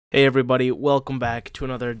Hey everybody, welcome back to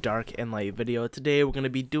another Dark and Light video. Today we're going to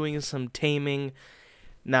be doing some taming.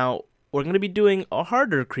 Now, we're going to be doing a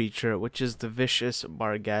harder creature, which is the Vicious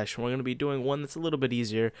Bargash. We're going to be doing one that's a little bit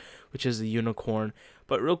easier, which is the Unicorn.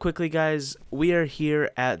 But real quickly guys, we are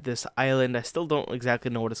here at this island. I still don't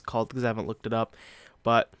exactly know what it's called because I haven't looked it up.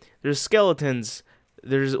 But there's skeletons.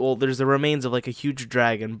 There's the remains of like a huge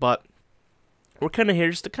dragon, but we're kind of here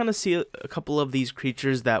just to kind of see a couple of these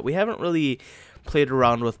creatures that we haven't really played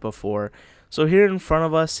around with before. So here in front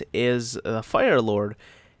of us is the Fire Lord,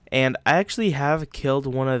 and I actually have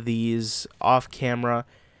killed one of these off camera,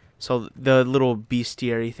 so the little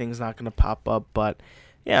bestiary thing's not gonna pop up. But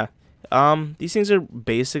yeah, these things are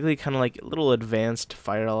basically kind of like little advanced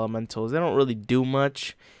fire elementals. They don't really do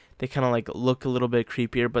much. They kind of like look a little bit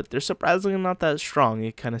creepier, but they're surprisingly not that strong.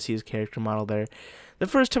 You kind of see his character model there. The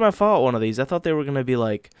first time I fought one of these, I thought they were gonna be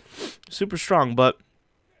like super strong, but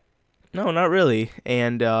no, not really.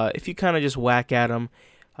 And if you kind of just whack at them,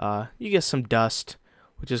 you get some dust,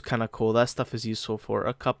 which is kind of cool. That stuff is useful for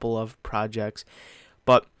a couple of projects.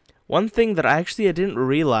 But one thing that I didn't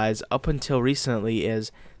realize up until recently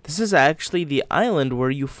is this is actually the island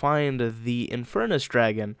where you find the Infernus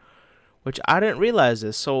dragon, which I didn't realize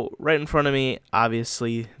this. So right in front of me,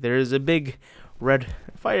 obviously, there is a big red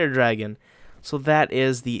fire dragon. So that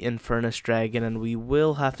is the Infernus dragon, and we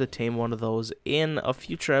will have to tame one of those in a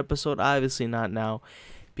future episode. Obviously not now,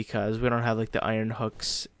 because we don't have like the iron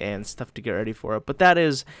hooks and stuff to get ready for it. But that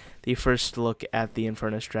is the first look at the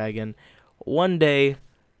Infernus dragon. One day,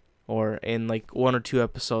 or in like 1 or 2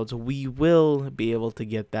 episodes, we will be able to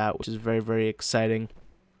get that, which is very, very exciting.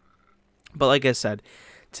 But like I said,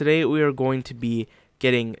 today we are going to be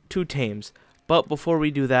getting 2 tames. But before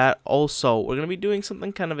we do that, also, we're going to be doing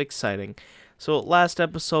something kind of exciting. So last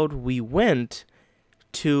episode we went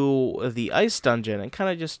to the ice dungeon and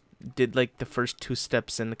kind of just did like the first 2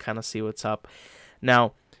 steps in to kind of see what's up.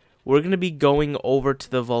 Now we're going to be going over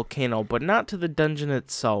to the volcano, but not to the dungeon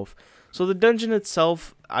itself. So the dungeon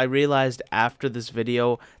itself, I realized after this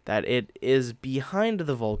video that it is behind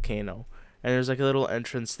the volcano. And there's like a little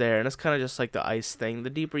entrance there, and it's kind of just like the ice thing.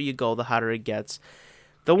 The deeper you go, the hotter it gets.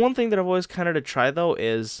 The one thing that I've always kind of to try though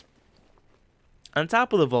is on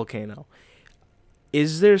top of the volcano.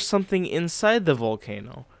 Is there something inside the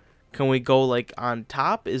volcano? Can we go like on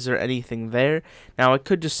top? Is there anything there? Now I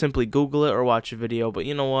could just simply Google it or watch a video, but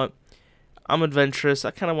you know what? I'm adventurous.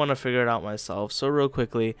 I kind of want to figure it out myself. So real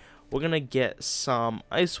quickly, we're going to get some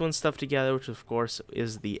Icewind stuff together, which of course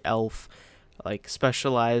is the elf, like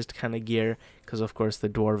specialized kind of gear, because of course the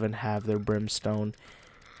Dwarven have their brimstone.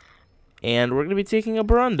 And we're going to be taking a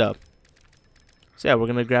Barunda. So yeah, we're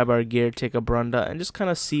going to grab our gear, take a Barunda, and just kind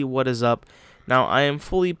of see what is up. Now, I am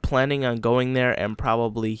fully planning on going there and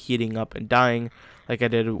probably heating up and dying like I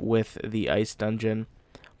did with the ice dungeon.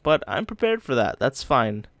 But I'm prepared for that. That's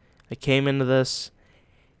fine. I came into this.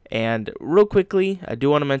 And real quickly, I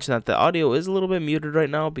do want to mention that the audio is a little bit muted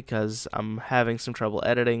right now because I'm having some trouble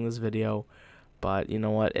editing this video. But you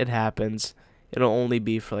know what? It happens. It'll only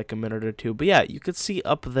be for like a minute or 2. But yeah, you could see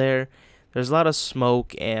up there, there's a lot of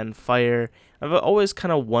smoke and fire. I've always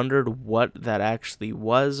kind of wondered what that actually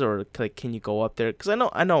was, or like, can you go up there? Because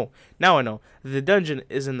now I know the dungeon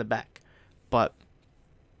is in the back. But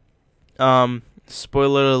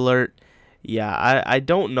spoiler alert, yeah, I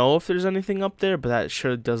don't know if there's anything up there, but that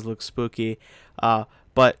sure does look spooky.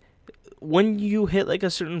 But when you hit like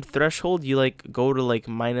a certain threshold, you like go to like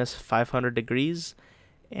minus 500 degrees,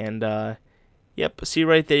 and yep, see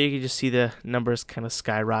right there, you can just see the numbers kind of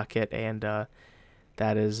skyrocket, and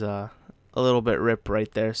that is a little bit rip right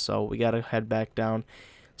there. So we gotta head back down.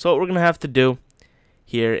 So what we're gonna have to do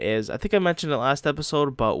here is, I think I mentioned it last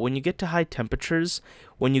episode, but when you get to high temperatures,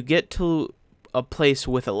 when you get to a place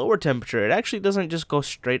with a lower temperature, it actually doesn't just go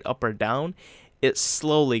straight up or down, it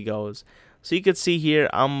slowly goes. So you can see here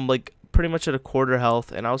I'm like pretty much at a quarter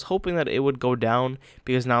health, and I was hoping that it would go down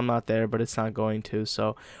because now I'm not there, but it's not going to.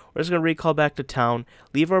 So we're just gonna recall back to town,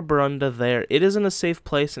 leave our Barunda there. It is in a safe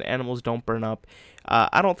place and animals don't burn up.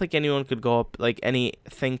 I don't think anyone could go up, like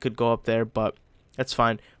anything could go up there, but that's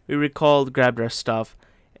fine. We recalled, grabbed our stuff,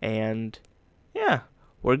 and yeah,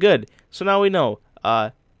 we're good. So now we know,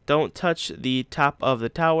 don't touch the top of the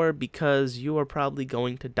tower because you are probably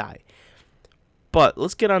going to die. But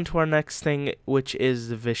let's get on to our next thing, which is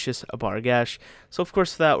the Vicious Bargash. So of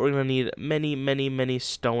course for that, we're going to need many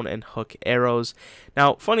stone and hook arrows.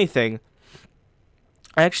 Now, funny thing,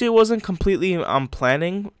 I actually wasn't completely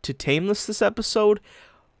planning to tame this episode.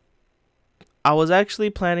 I was actually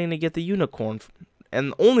planning to get the unicorn,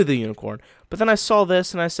 and only the unicorn. But then I saw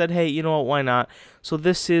this and I said, hey, you know what, why not? So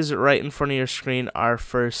this is right in front of your screen, our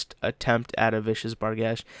first attempt at a vicious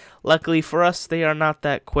bargash. Luckily for us, they are not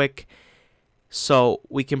that quick, so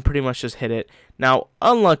we can pretty much just hit it. Now,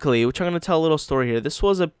 unluckily, which I'm going to tell a little story here, this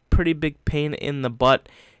was a pretty big pain in the butt,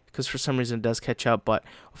 because for some reason it does catch up, but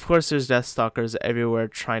of course there's Deathstalkers everywhere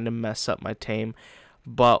trying to mess up my tame.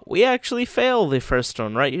 But we actually fail the first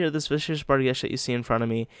one. Right here, this vicious bargash that you see in front of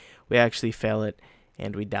me, we actually fail it,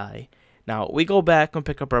 and we die. Now, we go back and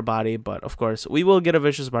pick up our body, but of course, we will get a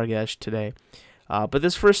vicious bargash today. But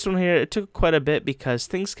this first one here, it took quite a bit because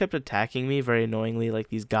things kept attacking me very annoyingly, like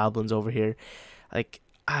these goblins over here. Like,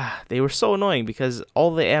 they were so annoying because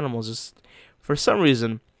all the animals just, for some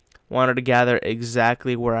reason, wanted to gather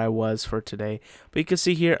exactly where I was for today. But you can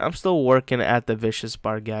see here, I'm still working at the vicious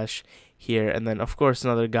bargash here, and then of course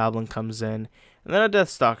another goblin comes in, and then a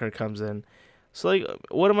Deathstalker comes in. So, like,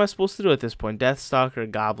 what am I supposed to do at this point? Deathstalker,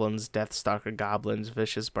 goblins,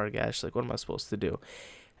 vicious bargash. Like, what am I supposed to do?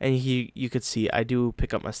 And you could see I do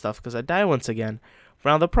pick up my stuff because I die once again.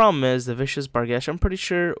 Now, the problem is the vicious bargash, I'm pretty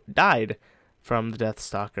sure, died from the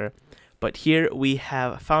Deathstalker. But here we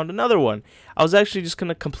have found another one. I was actually just going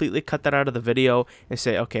to completely cut that out of the video and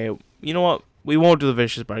say, okay, you know what? We won't do the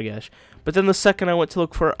vicious bargash. But then the second I went to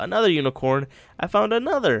look for another unicorn, I found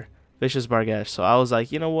another vicious bargash. So I was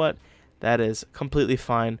like, you know what? That is completely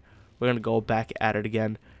fine. We're going to go back at it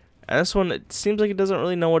again. And this one, it seems like it doesn't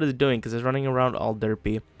really know what it's doing because it's running around all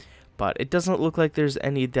derpy. But it doesn't look like there's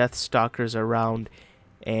any Deathstalkers around.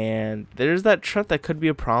 And there's that threat that could be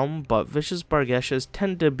a problem, but vicious bargashes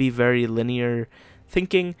tend to be very linear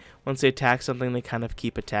thinking. Once they attack something, they kind of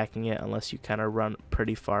keep attacking it unless you kind of run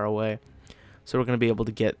pretty far away. So we're going to be able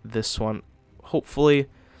to get this one, hopefully.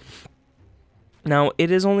 Now, it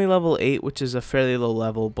is only level 8, which is a fairly low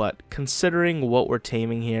level, but considering what we're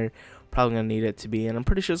taming here, probably going to need it to be. And I'm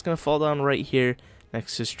pretty sure it's going to fall down right here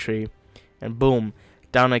next to this tree. And boom,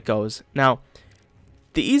 down it goes. Now,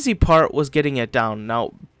 the easy part was getting it down.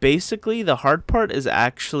 Now, basically, the hard part is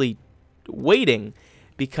actually waiting,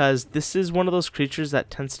 because this is one of those creatures that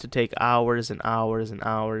tends to take hours and hours and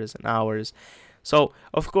hours and hours. So,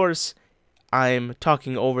 of course, I'm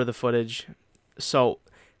talking over the footage. So,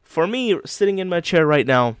 for me, sitting in my chair right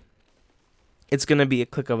now, it's going to be a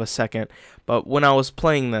click of a second. But when I was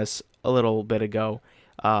playing this a little bit ago,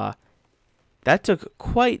 that took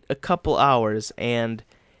quite a couple hours, and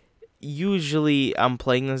usually I'm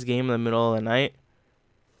playing this game in the middle of the night.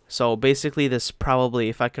 So basically this probably,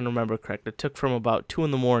 if I can remember correct, it took from about 2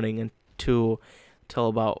 in the morning and till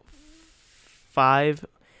about 5,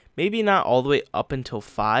 maybe not all the way up until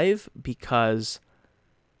 5, because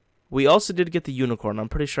we also did get the unicorn. I'm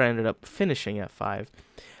pretty sure I ended up finishing at 5.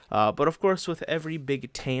 But of course, with every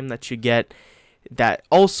big tame that you get that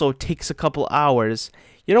also takes a couple hours,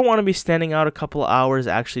 you don't want to be standing out a couple hours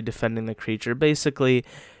actually defending the creature. Basically,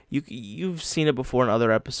 you've seen it before in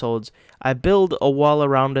other episodes. I build a wall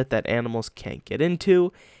around it that animals can't get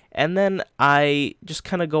into, and then I just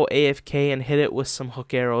kind of go AFK and hit it with some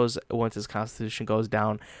hook arrows once its constitution goes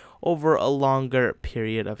down over a longer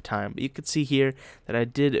period of time. But you can see here that I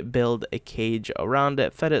did build a cage around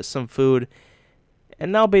it, fed it some food,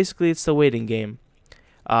 and now basically it's the waiting game.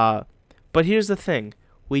 But here's the thing.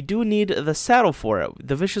 We do need the saddle for it.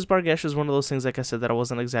 The vicious bargash is one of those things, like I said, that I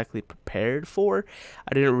wasn't exactly prepared for.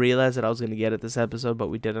 I didn't realize that I was going to get it this episode, but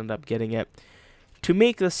we did end up getting it. To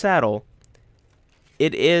make the saddle,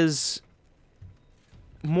 it is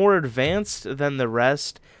more advanced than the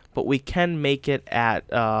rest, but we can make it at,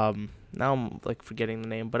 now I'm like forgetting the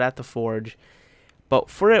name, but at the forge. But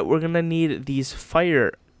for it, we're going to need these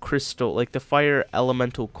fire crystal, like the fire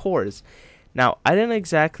elemental cores. Now, I didn't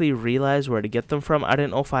exactly realize where to get them from. I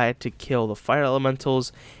didn't know if I had to kill the fire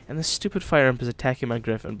elementals, and the stupid fire imp is attacking my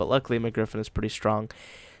griffin, but luckily my griffin is pretty strong.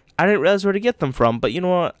 I didn't realize where to get them from, but you know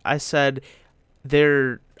what? I said,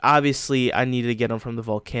 obviously I needed to get them from the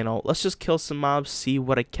volcano. Let's just kill some mobs, see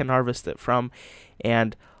what I can harvest it from,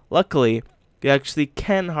 and luckily, you actually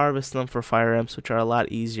can harvest them for fire imps, which are a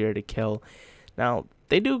lot easier to kill. Now,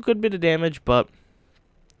 they do a good bit of damage, but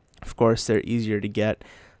of course they're easier to get.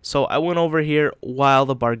 So I went over here while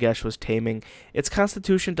the bargash was taming. Its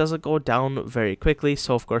constitution doesn't go down very quickly,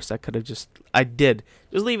 so of course I did just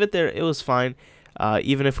leave it there. It was fine.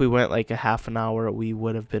 Even if we went like a half an hour, we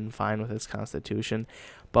would have been fine with its constitution.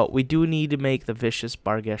 But we do need to make the vicious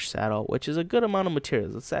bargash saddle, which is a good amount of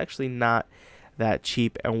materials. It's actually not that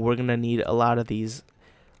cheap, and we're going to need a lot of these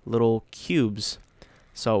little cubes.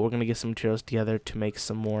 So we're going to get some materials together to make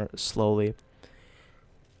some more slowly.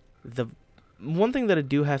 The one thing that I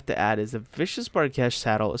do have to add is the vicious bargash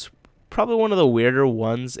saddle is probably one of the weirder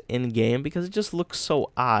ones in game because it just looks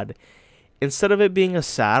so odd. instead of it being a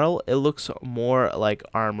saddle, it looks more like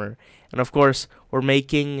armor. And of course, we're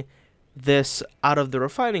making this out of the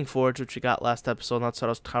refining forge, which we got last episode. And that's what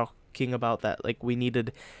I was talking about, that like we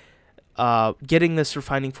needed getting this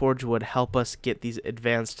refining forge would help us get these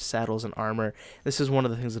advanced saddles and armor. This is one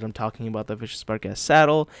of the things that I'm talking about, the Vicious Bargash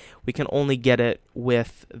saddle. We can only get it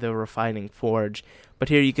with the refining forge. But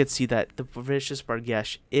here you can see that the Vicious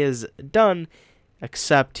Bargash is done,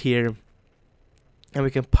 except here, and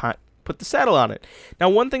we can put the saddle on it. Now,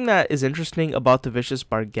 one thing that is interesting about the Vicious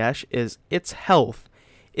Bargash is its health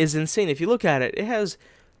is insane. If you look at it, it has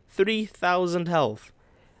 3,000 health.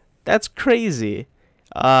 That's crazy.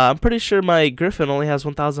 I'm pretty sure my Griffin only has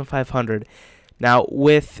 1,500. Now,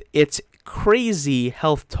 with its crazy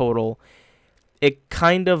health total, it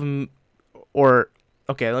kind of,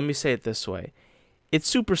 okay, let me say it this way. It's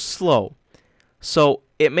super slow. So,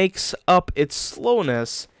 it makes up its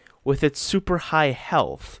slowness with its super high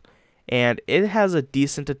health. And it has a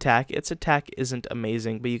decent attack. Its attack isn't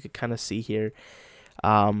amazing, but you can kind of see here.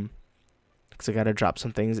 Because I got to drop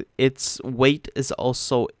some things. Its weight is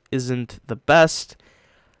also isn't the best.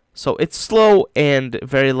 So it's slow and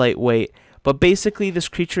very lightweight, but basically this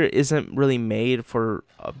creature isn't really made for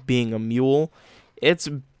being a mule. It's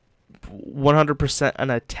 100% an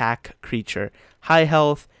attack creature. High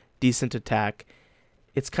health, decent attack.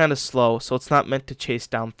 It's kind of slow, so it's not meant to chase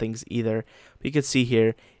down things either. But you can see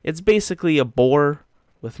here, it's basically a boar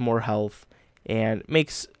with more health and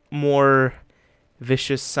makes more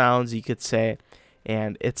vicious sounds, you could say.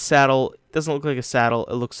 And its saddle doesn't look like a saddle,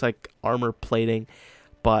 it looks like armor plating.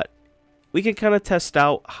 But we can kind of test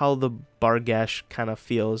out how the Bargash kind of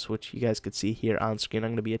feels, which you guys could see here on screen.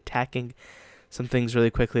 I'm going to be attacking some things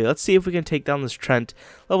really quickly. Let's see if we can take down this Trent.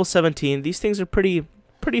 Level 17. These things are pretty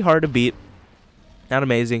hard to beat. Not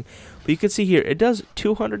amazing. But you can see here, it does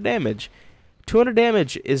 200 damage. 200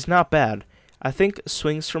 damage is not bad. I think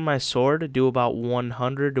swings from my sword do about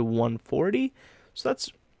 100 to 140. So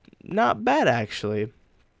that's not bad, actually.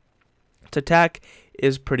 Its attack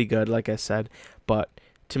is pretty good, like I said. But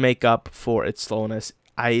to make up for its slowness,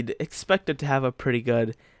 I'd expect it to have a pretty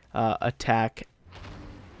good attack.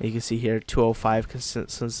 You can see here 205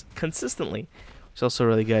 consistently, which is also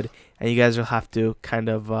really good. And you guys will have to kind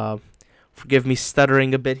of forgive me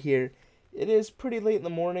stuttering a bit here. It is pretty late in the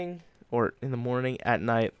morning, or in the morning at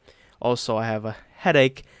night. Also, I have a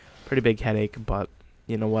headache, pretty big headache, but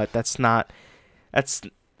you know what? That's not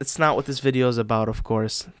what this video is about, of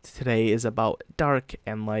course. Today is about dark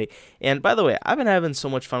and light. And by the way, I've been having so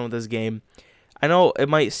much fun with this game. I know it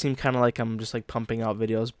might seem kind of like I'm just like pumping out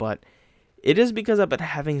videos, but it is because I've been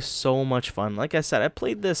having so much fun. Like I said, I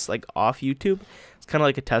played this like off YouTube. It's kind of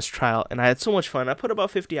like a test trial, and I had so much fun. I put about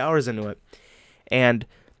 50 hours into it. And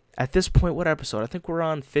at this point, what episode? I think we're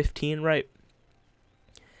on 15, right?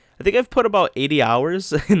 I think I've put about 80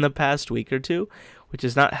 hours in the past week or two, which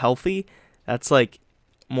is not healthy. That's like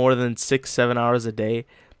more than 6-7 hours a day.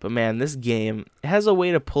 But man, this game, it has a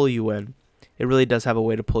way to pull you in. It really does have a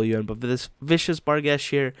way to pull you in. But for this Vicious Bargash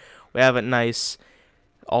here, we have it nice,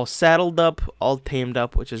 all saddled up, all tamed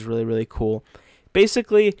up, which is really cool.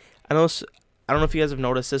 Basically, I don't know if you guys have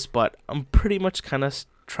noticed this, but I'm pretty much kind of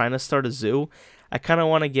trying to start a zoo. I kind of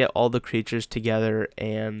want to get all the creatures together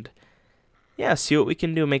and yeah, see what we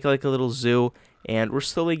can do, make like a little zoo. And we're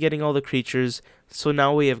slowly getting all the creatures. So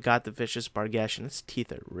now we have got the Vicious Bargash, and its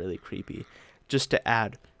teeth are really creepy, just to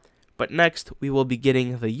add. But next, we will be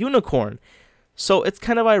getting the unicorn. So it's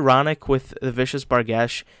kind of ironic with the Vicious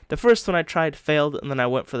Bargash. The first one I tried failed, and then I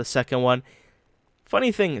went for the second one.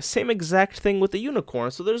 Funny thing, same exact thing with the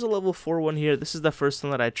unicorn. So there's a level 4 one here. This is the first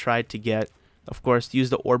one that I tried to get. Of course, use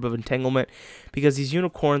the Orb of Entanglement, because these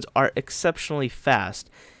unicorns are exceptionally fast.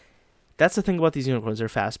 That's the thing about these unicorns, they're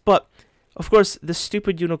fast. But of course, this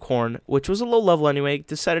stupid unicorn, which was a low level anyway,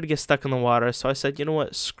 decided to get stuck in the water. So I said, you know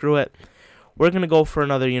what, screw it. We're going to go for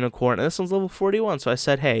another unicorn. And this one's level 41. So I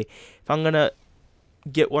said, hey, if I'm going to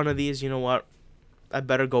get one of these, you know what, I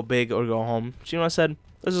better go big or go home. So you know what I said?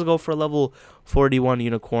 Let's just go for a level 41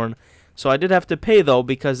 unicorn. So I did have to pay, though,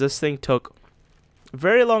 because this thing took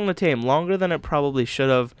very long to tame. Longer than it probably should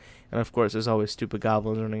have. And of course, there's always stupid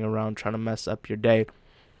goblins running around trying to mess up your day.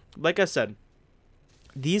 Like I said,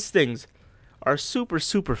 these things are super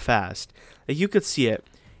fast. Like you could see it.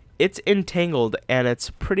 It's entangled and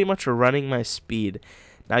it's pretty much running my speed.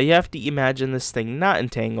 Now you have to imagine this thing not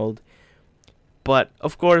entangled. But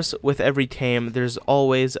of course, with every tame, there's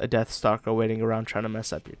always a Death Stalker waiting around trying to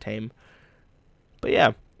mess up your tame. But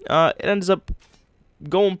yeah, it ends up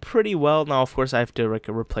going pretty well. Now of course I have to like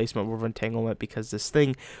a replacement with entanglement because this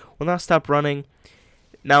thing will not stop running.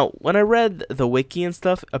 Now when I read the wiki and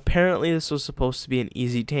stuff, apparently this was supposed to be an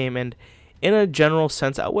easy tame, and in a general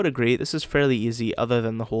sense, I would agree. This is fairly easy other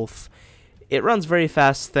than the whole it runs very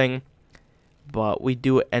fast thing, but we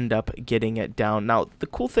do end up getting it down. Now, the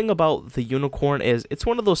cool thing about the unicorn is it's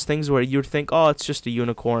one of those things where you'd think, oh, it's just a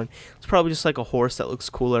unicorn. It's probably just like a horse that looks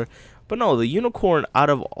cooler. But no, the unicorn, out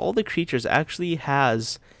of all the creatures, actually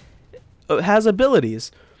has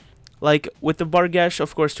abilities. Like with the Bargash,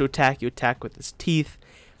 of course, to attack, you attack with its teeth.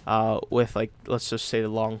 With, like, let's just say the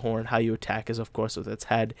Longhorn, how you attack is, of course, with its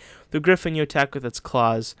head. The Griffin, you attack with its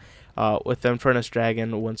claws. With the Infernus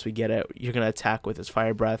Dragon, once we get it, you're going to attack with its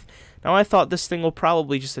Fire Breath. Now, I thought this thing will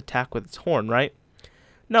probably just attack with its horn, right?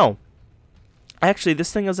 No. Actually,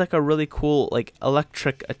 this thing is like a really cool, like,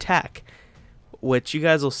 electric attack, which you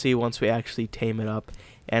guys will see once we actually tame it up.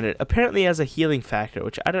 And it apparently has a healing factor,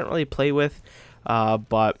 which I didn't really play with.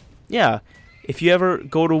 But, yeah, if you ever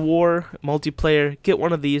go to war, multiplayer, get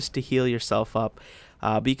one of these to heal yourself up.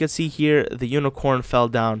 But you can see here, the unicorn fell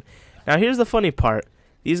down. Now, here's the funny part.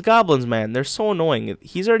 These goblins, man, they're so annoying.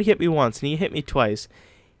 He's already hit me once, and he hit me twice.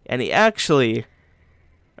 And he actually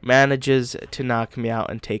manages to knock me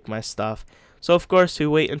out and take my stuff. So, of course, we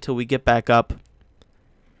wait until we get back up.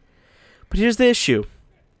 But here's the issue.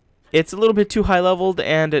 It's a little bit too high-leveled,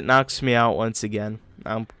 and it knocks me out once again.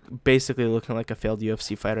 I'm basically looking like a failed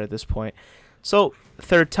UFC fighter at this point. So,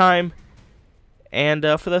 third time. And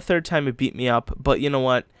for the third time, it beat me up. But you know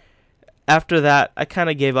what? After that, I kind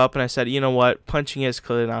of gave up, and I said, you know what? Punching is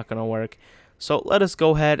clearly not going to work. So, let us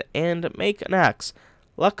go ahead and make an axe.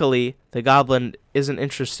 Luckily, the goblin isn't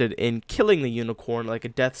interested in killing the unicorn like a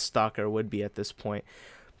Death Stalker would be at this point.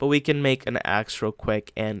 But we can make an axe real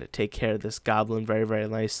quick and take care of this goblin very, very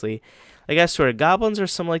nicely. Like, I swear, goblins are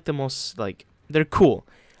some, like, the most, like, they're cool.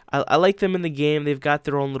 I like them in the game. They've got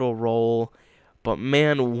their own little role. But,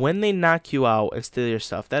 man, when they knock you out and steal your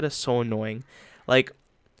stuff, that is so annoying. Like,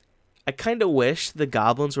 I kind of wish the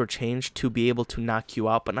goblins were changed to be able to knock you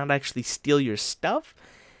out, but not actually steal your stuff.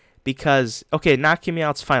 Because, okay, knocking me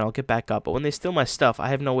out's fine. I'll get back up. But when they steal my stuff, I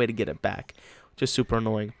have no way to get it back. Which is super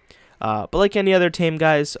annoying. But like any other tame,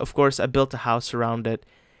 guys, of course, I built a house around it.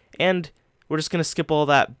 And we're just going to skip all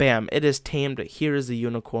that. Bam, it is tamed. Here is the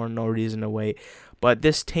unicorn. No reason to wait. But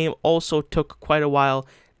this tame also took quite a while.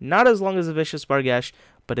 Not as long as the Vicious Bargash,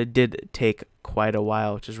 but it did take quite a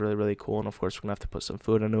while, which is really, really cool. And, of course, we're going to have to put some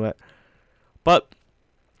food into it. But,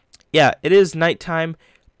 yeah, it is nighttime,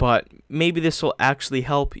 but maybe this will actually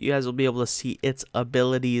help. You guys will be able to see its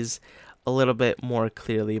abilities a little bit more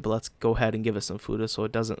clearly. But let's go ahead and give it some food so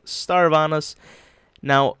it doesn't starve on us.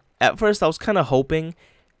 Now, at first, I was kind of hoping,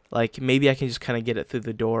 like, maybe I can just kind of get it through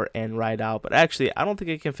the door and ride out. But actually, I don't think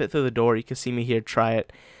it can fit through the door. You can see me here try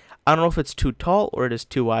it. I don't know if it's too tall or it is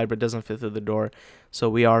too wide, but it doesn't fit through the door.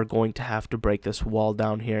 So we are going to have to break this wall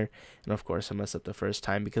down here. And, of course, I messed up the first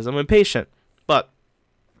time because I'm impatient. But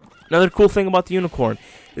another cool thing about the unicorn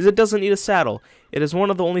is it doesn't need a saddle. It is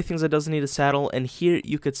one of the only things that doesn't need a saddle. And here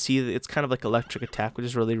you could see that it's kind of like electric attack, which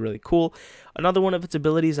is really, really cool. Another one of its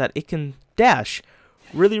abilities is that it can dash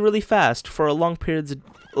really, really fast for a long period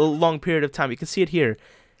of time. You can see it here.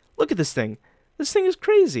 Look at this thing. This thing is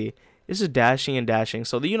crazy. This is dashing and dashing.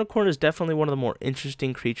 So the unicorn is definitely one of the more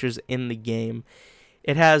interesting creatures in the game.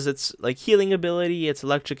 It has its like healing ability, its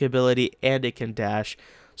electric ability, and it can dash.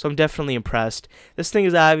 So I'm definitely impressed. This thing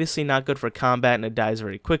is obviously not good for combat, and it dies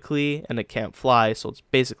very quickly, and it can't fly, so it's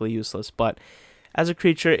basically useless. But as a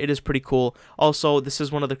creature, it is pretty cool. Also, this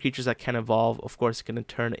is one of the creatures that can evolve. Of course, it can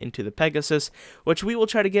turn into the Pegasus, which we will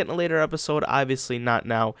try to get in a later episode. Obviously, not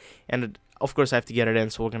now. And of course, I have to get it in,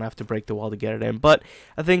 so we're going to have to break the wall to get it in. But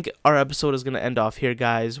I think our episode is going to end off here,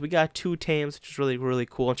 guys. We got 2 tames, which is really, really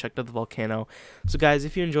cool, and checked out the volcano. So, guys,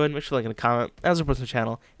 if you enjoyed, make sure to like and comment, as a person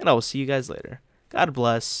channel, and I will see you guys later. God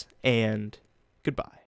bless, and goodbye.